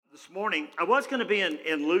this morning. I was going to be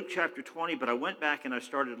in Luke chapter 20, but I went back and I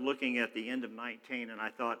started looking at the end of 19, and I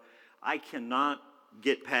thought, I cannot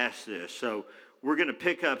get past this. So we're going to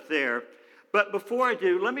pick up there. But before I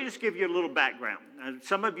do, let me just give you a little background.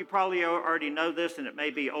 Some of you probably already know this, and it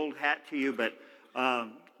may be old hat to you, but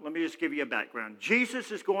let me just give you a background.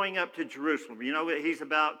 Jesus is going up to Jerusalem. You know, he's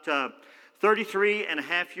about 33 and a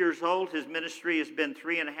half years old. His ministry has been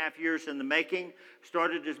 3.5 years in the making.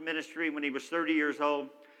 Started his ministry when he was 30 years old.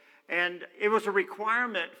 And it was a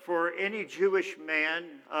requirement for any Jewish man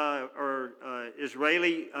or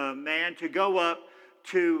Israeli man to go up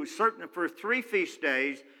to for 3 feast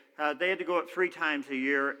days. They had to go up 3 times a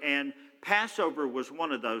year, and Passover was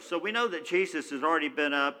one of those. So we know that Jesus has already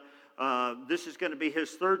been up. This is going to be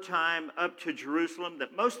his 3rd time up to Jerusalem,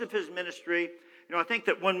 that most of his ministry, you know, I think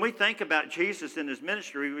that when we think about Jesus and his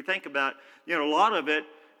ministry, we think about, you know, a lot of it,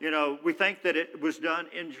 you know, we think that it was done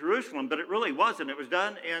in Jerusalem, but it really wasn't. It was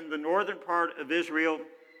done in the northern part of Israel,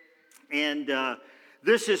 and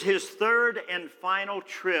this is his 3rd and final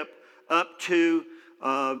trip up to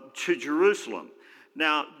Jerusalem.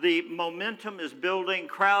 Now, the momentum is building.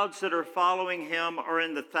 Crowds that are following him are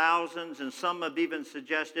in the thousands, and some have even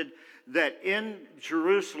suggested that in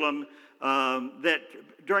Jerusalem, that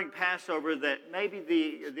during Passover, that maybe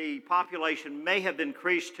the population may have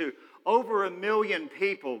increased to over 1 million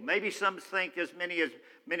people. Maybe some think as many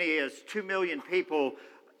as 2 million people,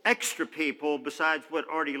 extra people, besides what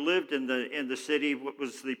already lived in the city, what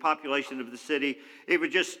was the population of the city. It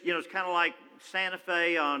would just, you know, it's kind of like Santa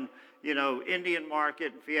Fe on, you know, Indian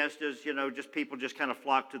Market and Fiestas, you know, just people just kind of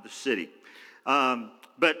flock to the city.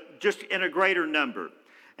 But just in a greater number.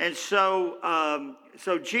 And so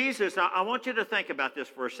Jesus, I want you to think about this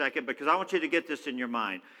for a second, because I want you to get this in your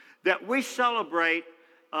mind, that we celebrate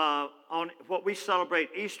we celebrate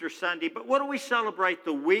Easter Sunday, but what do we celebrate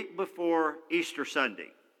the week before Easter Sunday?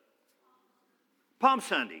 Palm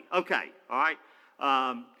Sunday. Okay, all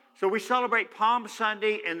right. So we celebrate Palm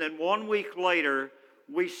Sunday, and then 1 week later,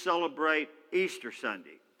 we celebrate Easter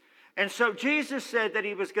Sunday. And so Jesus said that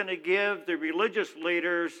he was going to give the religious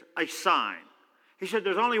leaders a sign. He said,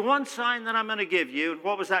 there's only one sign that I'm going to give you. And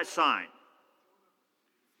what was that sign?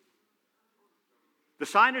 The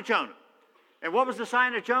sign of Jonah. And what was the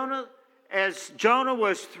sign of Jonah? As Jonah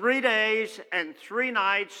was 3 days and 3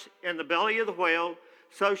 nights in the belly of the whale,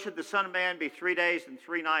 so should the Son of Man be 3 days and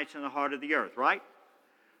 3 nights in the heart of the earth, right?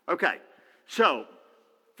 Okay, so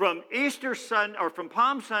from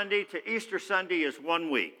Palm Sunday to Easter Sunday is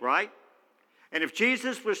 1 week, right? And if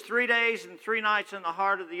Jesus was 3 days and 3 nights in the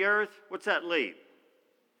heart of the earth, what's that leave?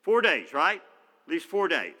 4 days, right? At least 4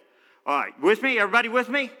 days. All right, with me? Everybody with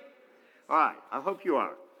me? All right, I hope you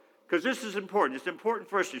are. Because this is important. It's important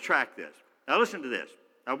for us to track this. Now listen to this.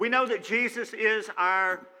 Now we know that Jesus was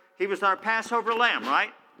our Passover lamb,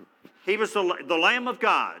 right? He was the Lamb of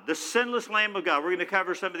God, the sinless Lamb of God. We're going to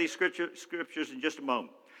cover some of these scriptures in just a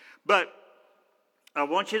moment. But I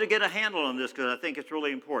want you to get a handle on this, because I think it's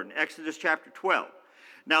really important. Exodus chapter 12.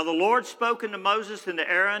 Now the Lord spoke unto Moses and to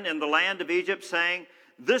Aaron in the land of Egypt, saying,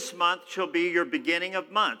 this month shall be your beginning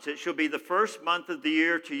of months. It shall be the 1st month of the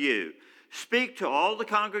year to you. Speak to all the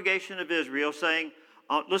congregation of Israel, saying,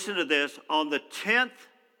 listen to this, on the 10th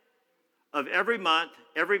of every month,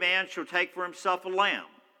 every man shall take for himself a lamb,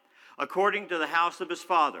 according to the house of his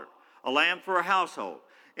father, a lamb for a household.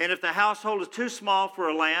 And if the household is too small for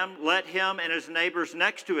a lamb, let him and his neighbors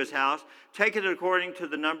next to his house take it according to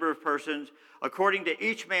the number of persons. According to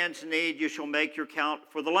each man's need, you shall make your count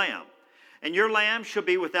for the lamb. And your lamb shall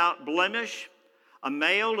be without blemish, a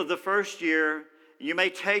male of the 1st year. You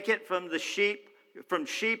may take it from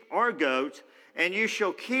sheep or goats, and you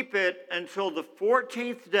shall keep it until the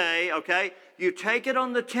 14th day, okay? You take it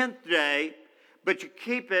on the 10th day, but you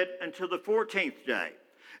keep it until the 14th day.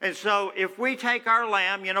 And so if we take our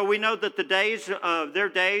lamb, you know, we know that their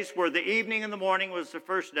days were the evening and the morning was the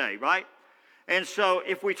 1st day, right? And so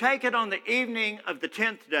if we take it on the evening of the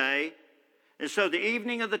 10th day, and so the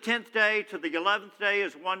evening of the 10th day to the 11th day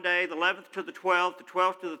is 1 day, the 11th to the 12th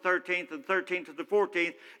to the 13th, and the 13th to the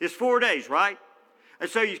 14th is 4 days, right? And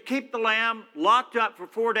so you keep the lamb locked up for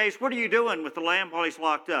 4 days. What are you doing with the lamb while he's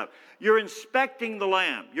locked up? You're inspecting the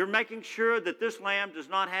lamb. You're making sure that this lamb does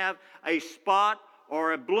not have a spot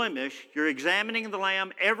or a blemish. You're examining the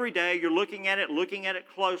lamb every day. You're looking at it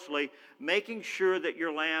closely, making sure that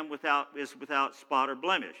your lamb is without spot or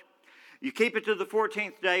blemish. You keep it to the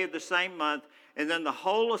 14th day of the same month, and then the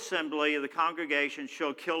whole assembly of the congregation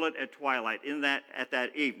shall kill it at twilight at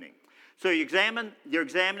that evening. So you're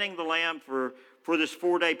examining the lamb for this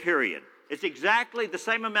 4-day period. It's exactly the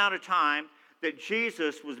same amount of time that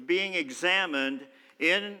Jesus was being examined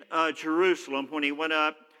in Jerusalem when he went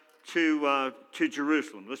up to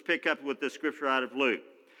Jerusalem. Let's pick up with this scripture out of Luke.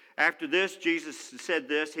 After this, Jesus said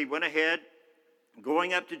this. He went ahead,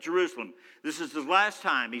 going up to Jerusalem. This is his last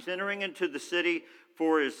time. He's entering into the city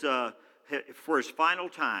for his final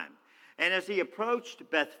time. And as he approached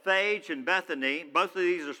Bethphage and Bethany, both of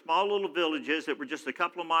these are small little villages that were just a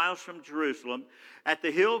couple of miles from Jerusalem, at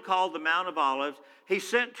the hill called the Mount of Olives, he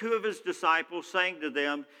sent two of his disciples, saying to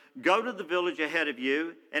them, "Go to the village ahead of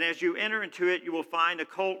you, and as you enter into it, you will find a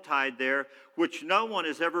colt tied there, which no one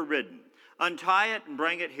has ever ridden. Untie it and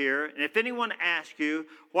bring it here. And if anyone asks you,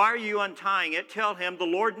 'Why are you untying it?' tell him, 'The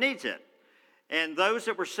Lord needs it.'" And those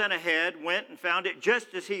that were sent ahead went and found it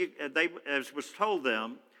just as was told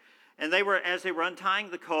them. And as they were untying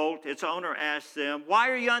the colt, its owner asked them, "Why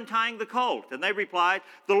are you untying the colt?" And they replied,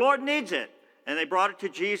 "The Lord needs it." And they brought it to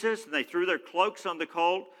Jesus, and they threw their cloaks on the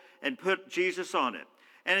colt and put Jesus on it.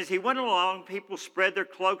 And as he went along, people spread their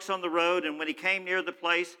cloaks on the road. And when he came near the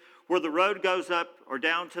place where the road goes up or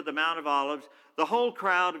down to the Mount of Olives, the whole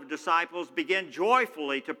crowd of disciples began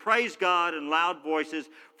joyfully to praise God in loud voices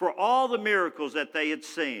for all the miracles that they had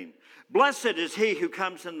seen. "Blessed is he who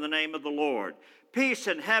comes in the name of the Lord. Peace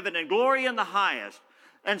in heaven and glory in the highest."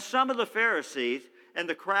 And some of the Pharisees and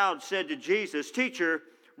the crowd said to Jesus, "Teacher,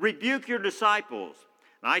 rebuke your disciples."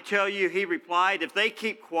 "And I tell you," he replied, "if they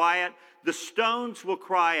keep quiet, the stones will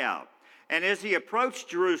cry out." And as he approached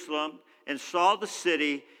Jerusalem and saw the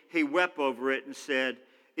city, he wept over it and said,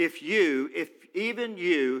 if even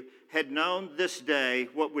you had known this day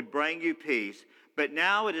what would bring you peace, but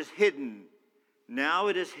now it is hidden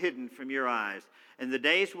from your eyes. And the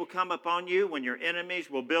days will come upon you when your enemies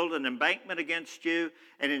will build an embankment against you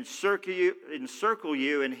and encircle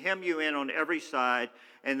you and hem you in on every side,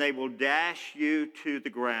 and they will dash you to the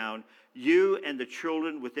ground, you and the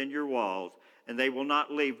children within your walls, and they will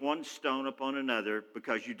not leave one stone upon another,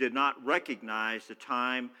 because you did not recognize the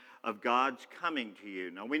time of God's coming to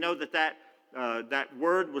you. Now we know that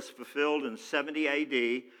word was fulfilled in 70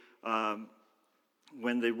 A.D.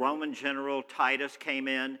 When the Roman general Titus came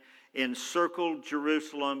in, encircled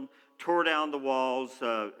Jerusalem, tore down the walls.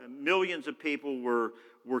 Millions of people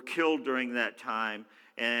were killed during that time,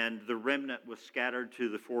 and the remnant was scattered to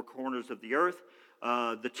the four corners of the earth.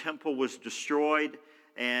 The temple was destroyed,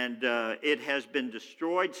 and it has been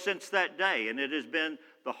destroyed since that day. And it has been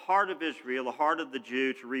the heart of Israel, the heart of the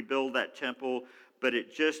Jew, to rebuild that temple, but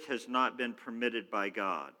it just has not been permitted by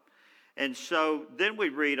God. And so then we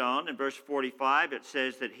read on in verse 45, it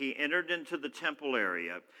says that he entered into the temple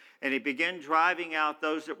area, and he began driving out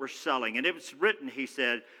those that were selling. And it was written, he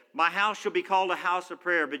said, "My house shall be called a house of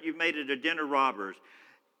prayer, but you've made it a den of robbers."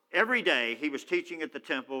 Every day he was teaching at the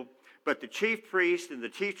temple, but the chief priests and the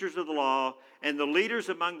teachers of the law and the leaders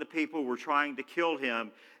among the people were trying to kill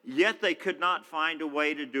him, yet they could not find a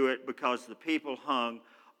way to do it because the people hung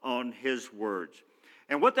on his words.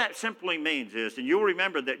 And what that simply means is, and you'll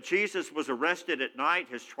remember that Jesus was arrested at night,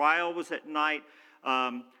 his trial was at night,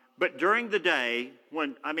 but during the day,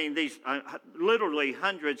 these literally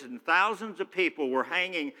hundreds and thousands of people were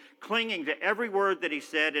clinging to every word that he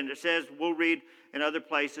said, and it says, we'll read in other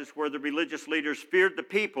places, where the religious leaders feared the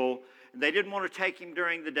people, and they didn't want to take him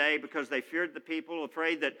during the day because they feared the people,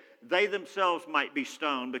 afraid that they themselves might be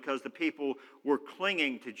stoned because the people were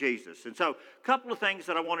clinging to Jesus. And so a couple of things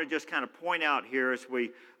that I want to just kind of point out here as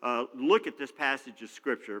we look at this passage of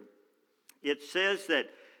Scripture. It says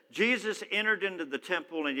that Jesus entered into the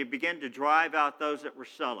temple and he began to drive out those that were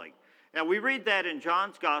selling. Now we read that in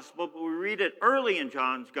John's Gospel, but we read it early in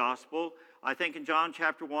John's Gospel. I think in John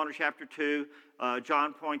chapter 1 or chapter 2,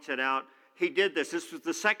 John points it out. He did this. This was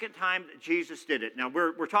the second time that Jesus did it. Now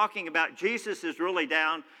we're talking about Jesus is really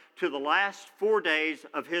down to the last 4 days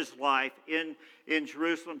of his life in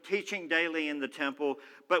Jerusalem, teaching daily in the temple.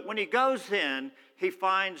 But when he goes in, he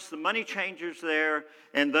finds the money changers there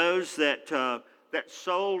and those that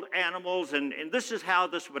sold animals. And this is how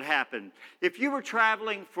this would happen. If you were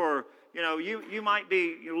traveling for, you might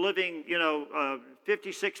be living,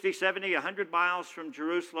 50, 60, 70, 100 miles from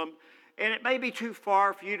Jerusalem, and it may be too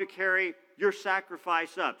far for you to carry your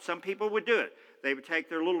sacrifice up. Some people would do it. They would take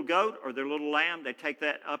their little goat or their little lamb, they'd take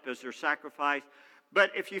that up as their sacrifice.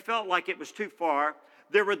 But if you felt like it was too far,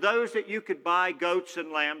 there were those that you could buy goats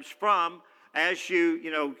and lambs from as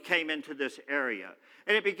you came into this area.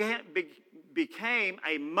 And it became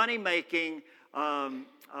a money-making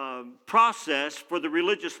process for the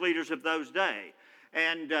religious leaders of those days.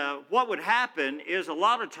 And what would happen is a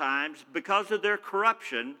lot of times, because of their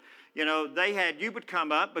corruption, you would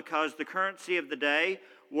come up because the currency of the day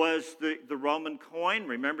was the Roman coin.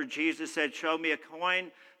 Remember, Jesus said, "Show me a coin."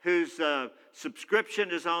 whose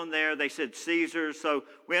subscription is on there. They said Caesar. So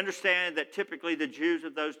we understand that typically the Jews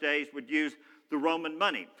of those days would use the Roman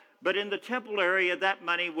money. But in the temple area, that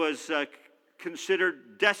money was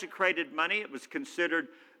considered desecrated money. It was considered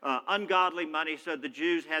ungodly money, so the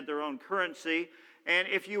Jews had their own currency. And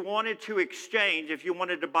if you wanted to exchange, if you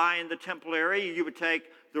wanted to buy in the temple area, you would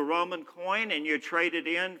take the Roman coin and you trade it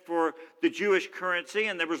in for the Jewish currency.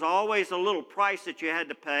 And there was always a little price that you had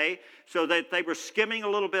to pay, so that they were skimming a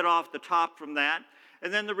little bit off the top from that.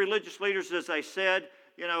 And then the religious leaders, as I said,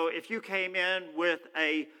 if you came in with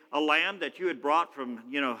a lamb that you had brought from,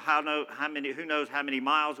 who knows how many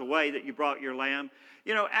miles away that you brought your lamb,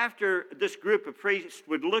 after this group of priests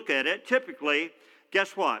would look at it, typically,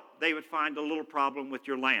 guess what? They would find a little problem with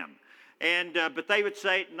your lamb. But they would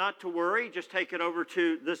say, not to worry, just take it over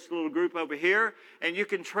to this little group over here, and you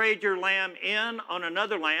can trade your lamb in on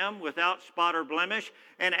another lamb without spot or blemish,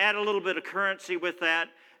 and add a little bit of currency with that,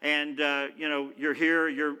 and you're here,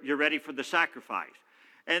 you're ready for the sacrifice.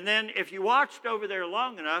 And then if you watched over there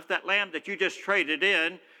long enough, that lamb that you just traded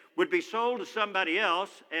in would be sold to somebody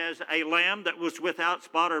else as a lamb that was without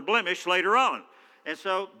spot or blemish later on. And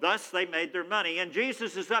so thus they made their money. And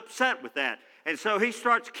Jesus is upset with that. And so he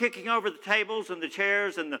starts kicking over the tables and the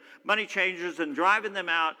chairs and the money changers and driving them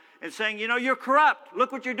out and saying, you're corrupt.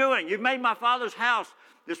 Look what you're doing. You've made my Father's house.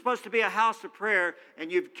 It's supposed to be a house of prayer, and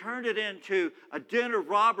you've turned it into a den of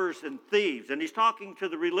robbers and thieves. And he's talking to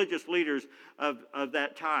the religious leaders of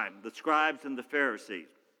that time, the scribes and the Pharisees.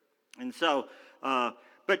 And so,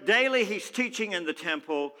 but daily he's teaching in the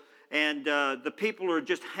temple, and the people are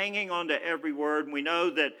just hanging on to every word. And we know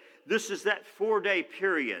that this is that 4-day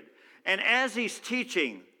period. And as he's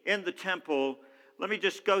teaching in the temple, let me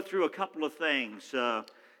just go through a couple of things. Let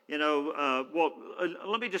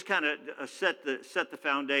me just kind of set the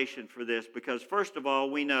foundation for this, because first of all,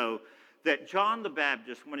 we know that John the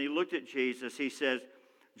Baptist, when he looked at Jesus, he says,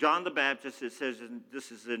 John the Baptist, it says,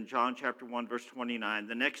 this is in John chapter 1, verse 29,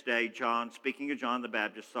 the next day, John, speaking of John the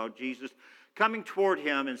Baptist, saw Jesus coming toward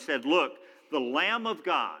him and said, look, the Lamb of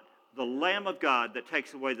God that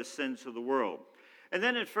takes away the sins of the world. And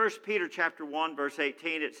then in 1 Peter chapter 1, verse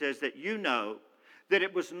 18, it says that that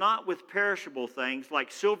it was not with perishable things like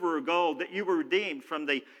silver or gold that you were redeemed from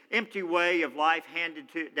the empty way of life handed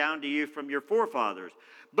down to you from your forefathers,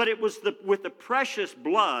 but it was with the precious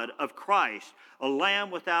blood of Christ, a lamb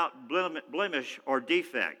without blemish or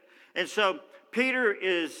defect. And so Peter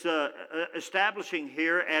is establishing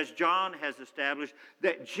here, as John has established,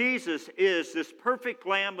 that Jesus is this perfect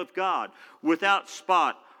Lamb of God without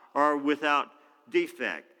spot or without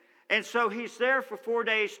defect. And so he's there for 4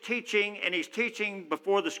 days teaching, and he's teaching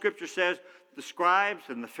before the scripture says the scribes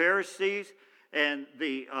and the Pharisees and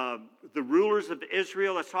the rulers of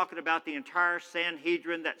Israel. It's talking about the entire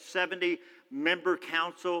Sanhedrin, that 70-member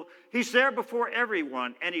council. He's there before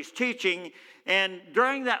everyone, and he's teaching. And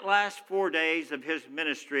during that last 4 days of his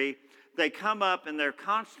ministry, they come up and they're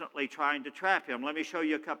constantly trying to trap him. Let me show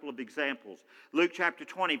you a couple of examples. Luke chapter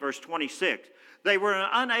 20, verse 26. They were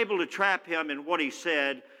unable to trap him in what he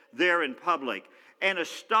said there in public, and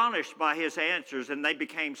astonished by his answers, and they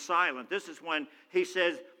became silent. This is when he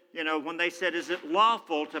says, when they said, is it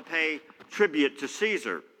lawful to pay tribute to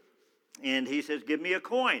Caesar? And he says, give me a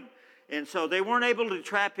coin. And so they weren't able to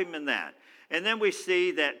trap him in that. And then we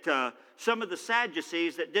see that some of the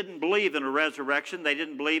Sadducees that didn't believe in a resurrection, they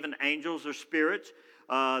didn't believe in angels or spirits.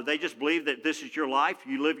 They just believed that this is your life.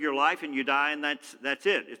 You live your life and you die, and that's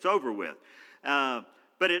it. It's over with.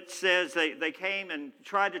 But it says they came and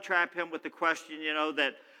tried to trap him with the question,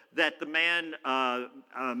 that the man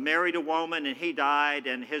married a woman and he died,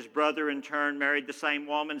 and his brother in turn married the same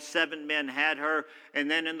woman. 7 men had her,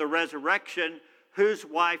 and then in the resurrection, whose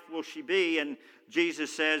wife will she be? And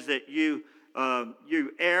Jesus says that you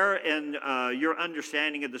err in your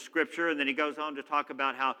understanding of the scripture. And then he goes on to talk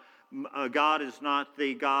about how God is not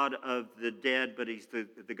the God of the dead, but he's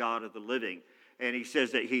the God of the living. And he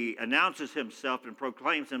says that he announces himself and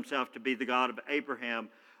proclaims himself to be the God of Abraham,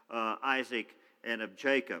 Isaac, and of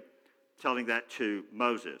Jacob, telling that to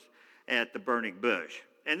Moses at the burning bush.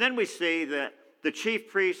 And then we see that the chief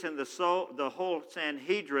priests and the whole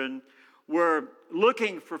Sanhedrin were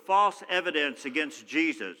looking for false evidence against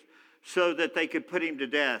Jesus so that they could put him to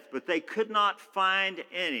death, but they could not find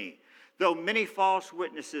any, though many false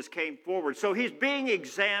witnesses came forward. So he's being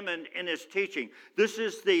examined in his teaching. This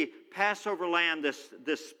is the Passover lamb,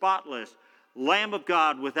 this spotless Lamb of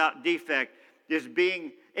God without defect, is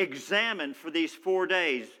being examined for these 4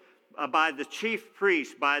 days. by the chief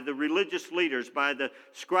priests, by the religious leaders, by the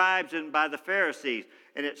scribes, and by the Pharisees.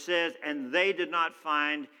 And it says, and they did not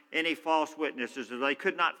find any false witnesses, or they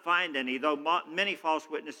could not find any, though many false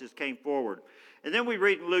witnesses came forward. And then we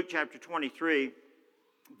read in Luke chapter 23,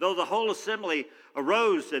 though the whole assembly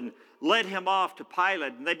arose and led him off to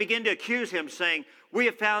Pilate, and they began to accuse him, saying, we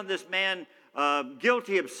have found this man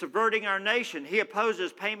guilty of subverting our nation. He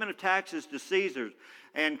opposes payment of taxes to Caesar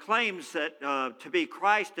and claims that to be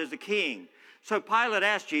Christ as a king. So Pilate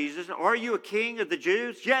asked Jesus, are you a king of the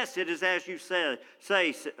Jews? Yes, it is as you say,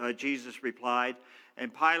 Jesus replied.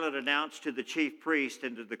 And Pilate announced to the chief priest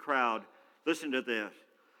and to the crowd, listen to this,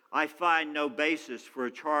 I find no basis for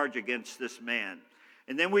a charge against this man.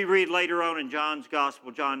 And then we read later on in John's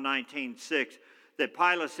Gospel, John 19:6, that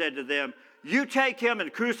Pilate said to them, you take him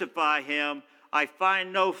and crucify him. I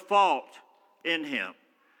find no fault in him.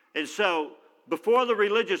 And so before the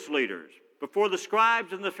religious leaders, before the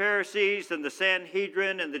scribes and the Pharisees and the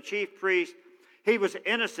Sanhedrin and the chief priest, he was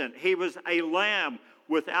innocent. He was a lamb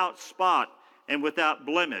without spot and without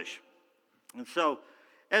blemish. And so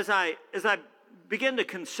as I began to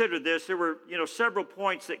consider this, there were several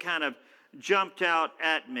points that kind of jumped out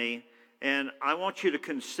at me, and I want you to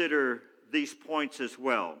consider these points as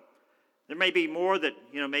well. There may be more that,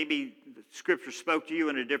 maybe the Scripture spoke to you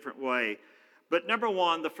in a different way. But number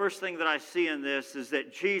one, the first thing that I see in this is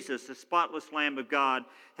that Jesus, the spotless Lamb of God,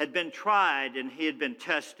 had been tried and he had been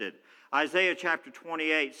tested. Isaiah chapter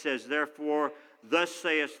 28 says, therefore, thus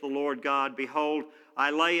saith the Lord God, behold,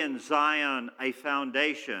 I lay in Zion a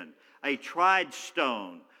foundation, a tried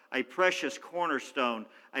stone, a precious cornerstone,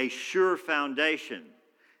 a sure foundation.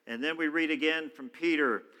 And then we read again from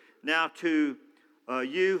Peter, now to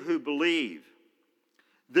you who believe,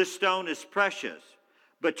 this stone is precious.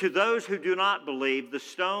 But to those who do not believe, the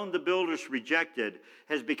stone the builders rejected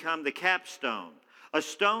has become the capstone, a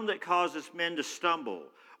stone that causes men to stumble,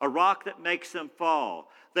 a rock that makes them fall.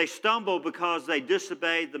 They stumble because they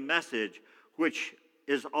disobeyed the message, which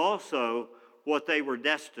is also what they were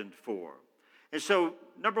destined for. And so,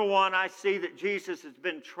 number one, I see that Jesus has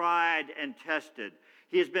been tried and tested.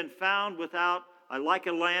 He has been found like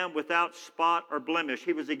a lamb without spot or blemish.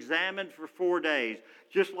 He was examined for 4 days,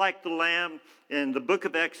 just like the lamb in the book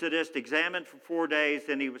of Exodus, examined for 4 days,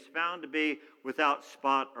 and he was found to be without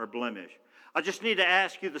spot or blemish. I just need to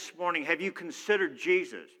ask you this morning, have you considered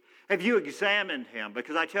Jesus? Have you examined him?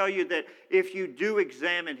 Because I tell you that if you do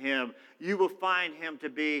examine him, you will find him to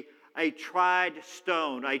be a tried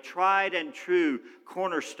stone, a tried and true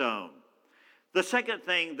cornerstone. The second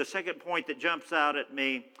point that jumps out at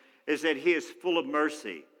me is that he is full of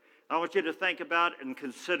mercy. I want you to think about and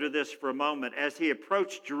consider this for a moment. As he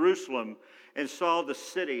approached Jerusalem and saw the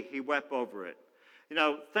city, he wept over it.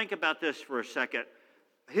 Think about this for a second.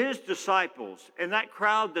 His disciples and that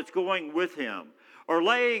crowd that's going with him are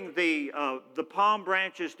laying the palm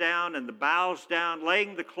branches down and the boughs down,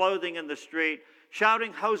 laying the clothing in the street,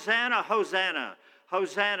 shouting, Hosanna, Hosanna,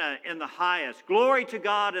 Hosanna in the highest. Glory to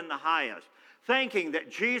God in the highest. Thinking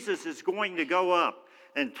that Jesus is going to go up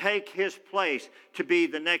and take his place to be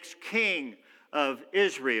the next king of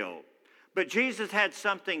Israel. But Jesus had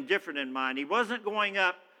something different in mind. He wasn't going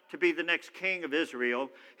up to be the next king of Israel.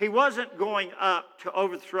 He wasn't going up to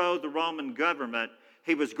overthrow the Roman government.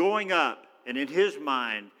 He was going up, and in his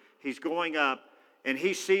mind, he's going up, and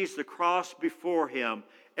he sees the cross before him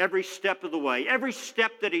every step of the way, every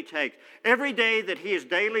step that he takes. Every day that he is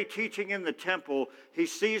daily teaching in the temple, he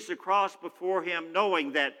sees the cross before him,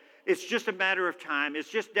 knowing that it's just a matter of time. It's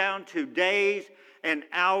just down to days and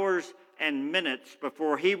hours and minutes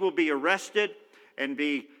before he will be arrested and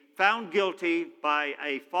be found guilty by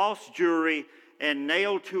a false jury and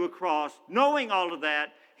nailed to a cross. Knowing all of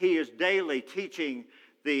that, he is daily teaching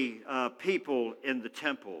the people in the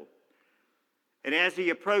temple. And as he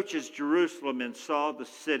approaches Jerusalem and saw the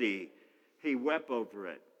city, he wept over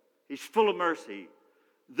it. He's full of mercy.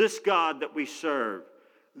 This God that we serve,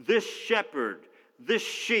 this shepherd, this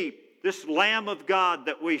sheep, this Lamb of God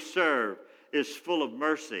that we serve is full of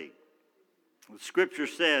mercy. The scripture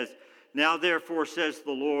says, now therefore, says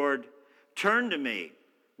the Lord, turn to me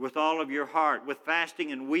with all of your heart, with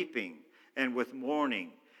fasting and weeping and with mourning,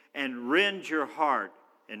 and rend your heart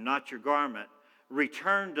and not your garment.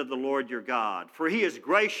 Return to the Lord your God, for he is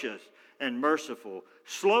gracious and merciful,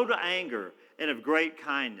 slow to anger and of great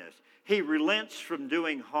kindness. He relents from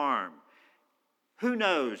doing harm. Who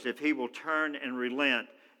knows if he will turn and relent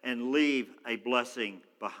and leave a blessing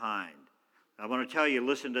behind? I want to tell you,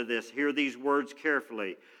 listen to this. Hear these words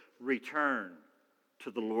carefully. Return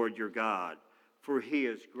to the Lord your God, for he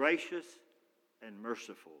is gracious and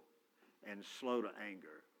merciful and slow to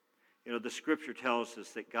anger. You know, the scripture tells us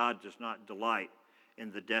that God does not delight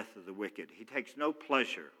in the death of the wicked. He takes no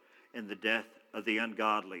pleasure in the death of the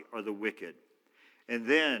ungodly or the wicked. And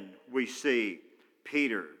then we see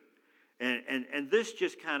Peter. And this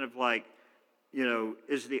just kind of like, you know,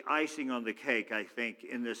 is the icing on the cake, I think,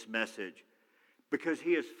 in this message, because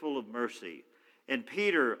he is full of mercy. And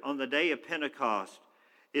Peter, on the day of Pentecost,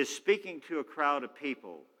 is speaking to a crowd of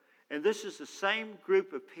people. And this is the same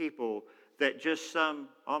group of people that just some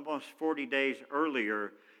almost 40 days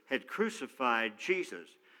earlier had crucified Jesus.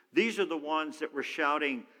 These are the ones that were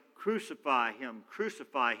shouting, "Crucify him,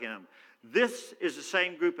 crucify him." This is the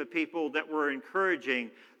same group of people that were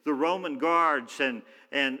encouraging the Roman guards and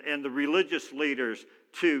the religious leaders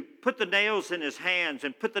to put the nails in his hands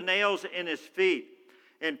and put the nails in his feet.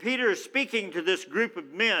 And Peter is speaking to this group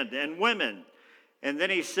of men and women. And then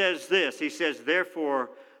he says this. He says,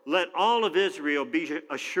 "Therefore, let all of Israel be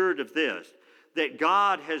assured of this, that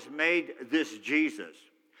God has made this Jesus,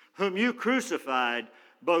 whom you crucified,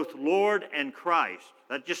 both Lord and Christ."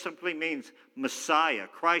 That just simply means Messiah.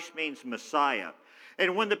 Christ means Messiah.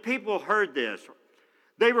 And when the people heard this,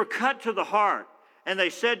 they were cut to the heart. And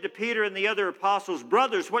they said to Peter and the other apostles,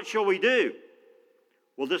 "Brothers, what shall we do?"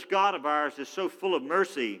 Well, this God of ours is so full of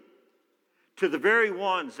mercy to the very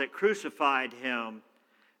ones that crucified him.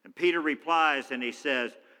 And Peter replies and he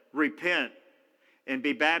says, "Repent and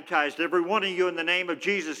be baptized, every one of you, in the name of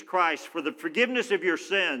Jesus Christ for the forgiveness of your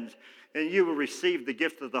sins, and you will receive the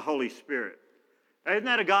gift of the Holy Spirit." Isn't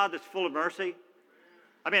that a God that's full of mercy?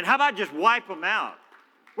 I mean, how about just wipe them out?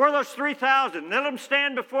 Where are those 3,000? Let them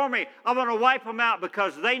stand before me. I want to wipe them out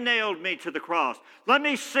because they nailed me to the cross. Let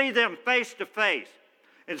me see them face to face.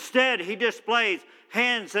 Instead, he displays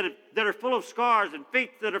hands that are full of scars and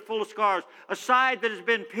feet that are full of scars, a side that has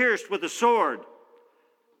been pierced with a sword.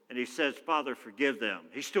 And he says, "Father, forgive them."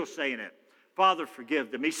 He's still saying it. "Father,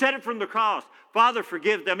 forgive them." He said it from the cross. "Father,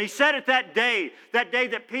 forgive them." He said it that day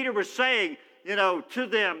that Peter was saying, you know, to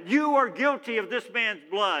them, "You are guilty of this man's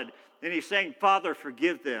blood." And he's saying, "Father,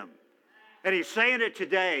 forgive them." And he's saying it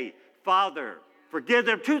today, "Father, forgive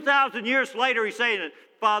them." 2,000 years later, he's saying it,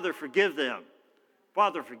 "Father, forgive them.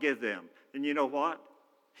 Father, forgive them." And you know what?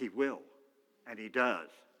 He will. And he does.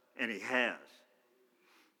 And he has.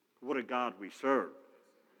 What a God we serve.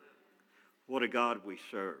 What a God we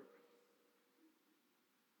serve.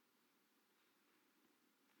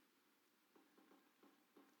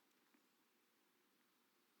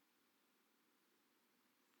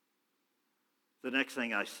 The next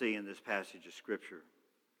thing I see in this passage of Scripture,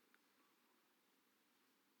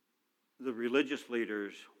 the religious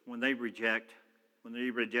leaders, when they rejected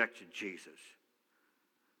Jesus,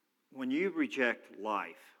 when you reject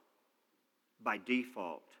life, by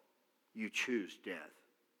default, you choose death.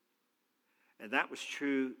 And that was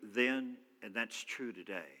true then, and that's true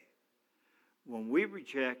today. When we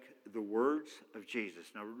reject the words of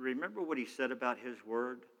Jesus, now remember what he said about his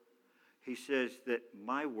word? He says that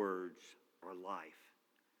my words are life.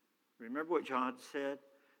 Remember what John said?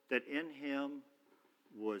 That in him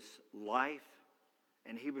was life,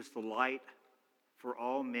 and he was the light for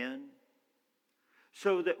all men.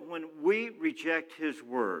 So that when we reject his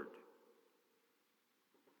word,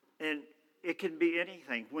 and it can be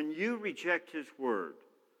anything, when you reject his word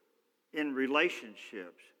in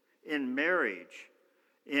relationships, in marriage,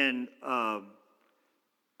 in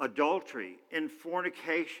adultery, in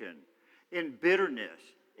fornication, in bitterness,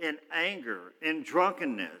 in anger, in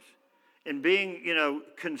drunkenness, in being,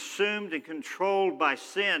 consumed and controlled by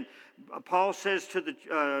sin. Paul says to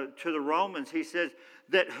the Romans, he says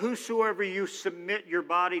that whosoever you submit your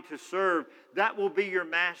body to serve, that will be your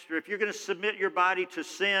master. If you're going to submit your body to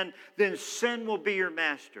sin, then sin will be your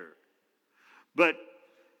master. But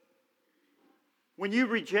when you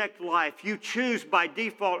reject life, you choose by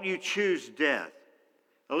default, you choose death.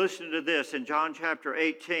 Now listen to this in John chapter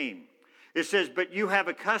 18. It says, "But you have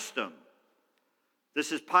a custom,"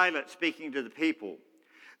 this is Pilate speaking to the people,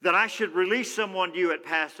 "that I should release someone to you at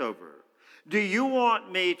Passover. Do you want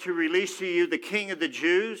me to release to you the King of the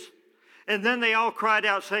Jews?" And then they all cried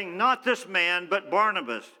out, saying, "Not this man, but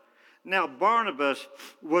Barnabas." Now Barnabas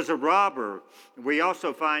was a robber. We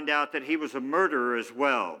also find out that he was a murderer as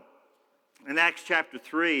well. In Acts chapter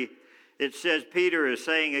 3, it says Peter is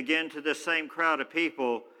saying again to this same crowd of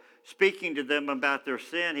people, speaking to them about their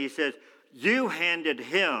sin, he says, you,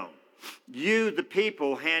 the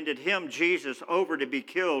people, handed him, Jesus, over to be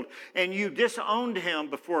killed, and you disowned him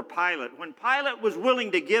before Pilate. When Pilate was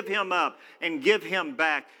willing to give him up and give him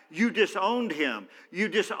back, you disowned him. You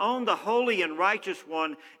disowned the holy and righteous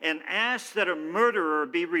one and asked that a murderer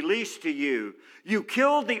be released to you. You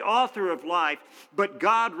killed the author of life, but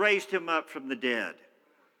God raised him up from the dead.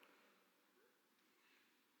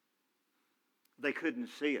 They couldn't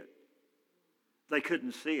see it. They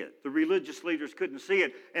couldn't see it. The religious leaders couldn't see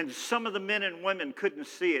it. And some of the men and women couldn't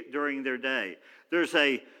see it during their day. There's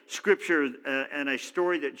a scripture and a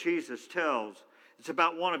story that Jesus tells. It's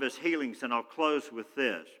about one of his healings, and I'll close with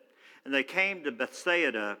this. And they came to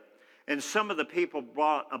Bethsaida, and some of the people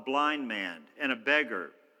brought a blind man and a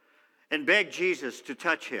beggar and begged Jesus to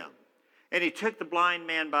touch him. And he took the blind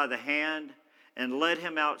man by the hand and led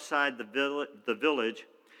him outside the village.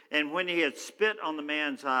 And when he had spit on the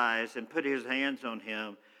man's eyes and put his hands on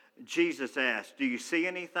him, Jesus asked, "Do you see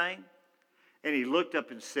anything?" And he looked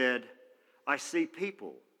up and said, "I see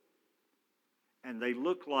people, and they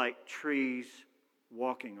look like trees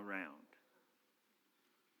walking around."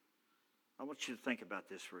 I want you to think about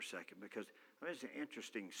this for a second, because it's an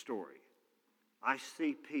interesting story. I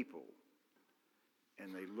see people,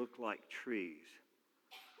 and they look like trees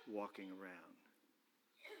walking around.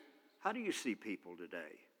 How do you see people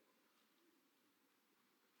today?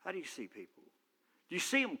 How do you see people? Do you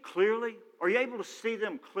see them clearly? Are you able to see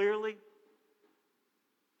them clearly?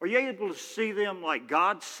 Are you able to see them like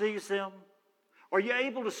God sees them? Are you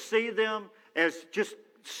able to see them as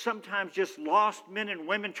sometimes just lost men and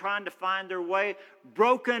women trying to find their way,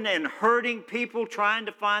 broken and hurting people trying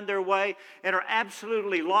to find their way, and are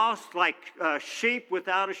absolutely lost like sheep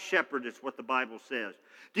without a shepherd, is what the Bible says.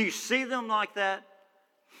 Do you see them like that?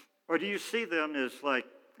 Or do you see them as like,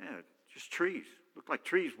 just trees? Look like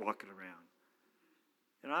trees walking around.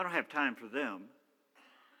 I don't have time for them.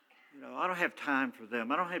 I don't have time for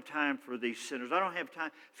them. I don't have time for these sinners. I don't have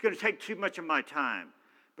time. It's going to take too much of my time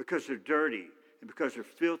because they're dirty and because they're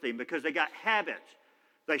filthy and because they got habits.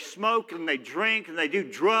 They smoke and they drink and they do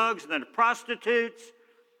drugs and they're prostitutes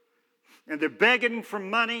and they're begging for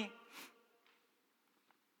money.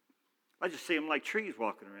 I just see them like trees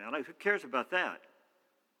walking around. Who cares about that?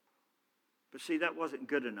 But see, that wasn't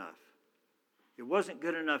good enough. It wasn't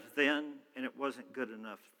good enough then, and it wasn't good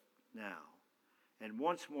enough now. And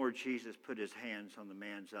once more, Jesus put his hands on the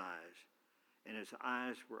man's eyes, and his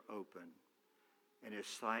eyes were open, and his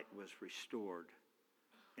sight was restored,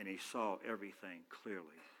 and he saw everything clearly.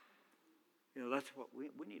 That's what we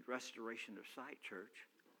need, restoration of sight, church.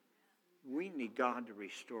 We need God to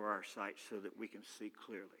restore our sight so that we can see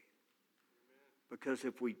clearly. Because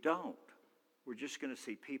if we don't, we're just going to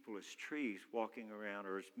see people as trees walking around,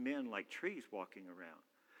 or as men like trees walking around.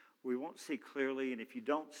 We won't see clearly, and if you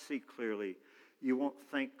don't see clearly, you won't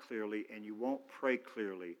think clearly, and you won't pray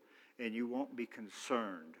clearly, and you won't be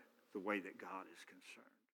concerned the way that God is concerned.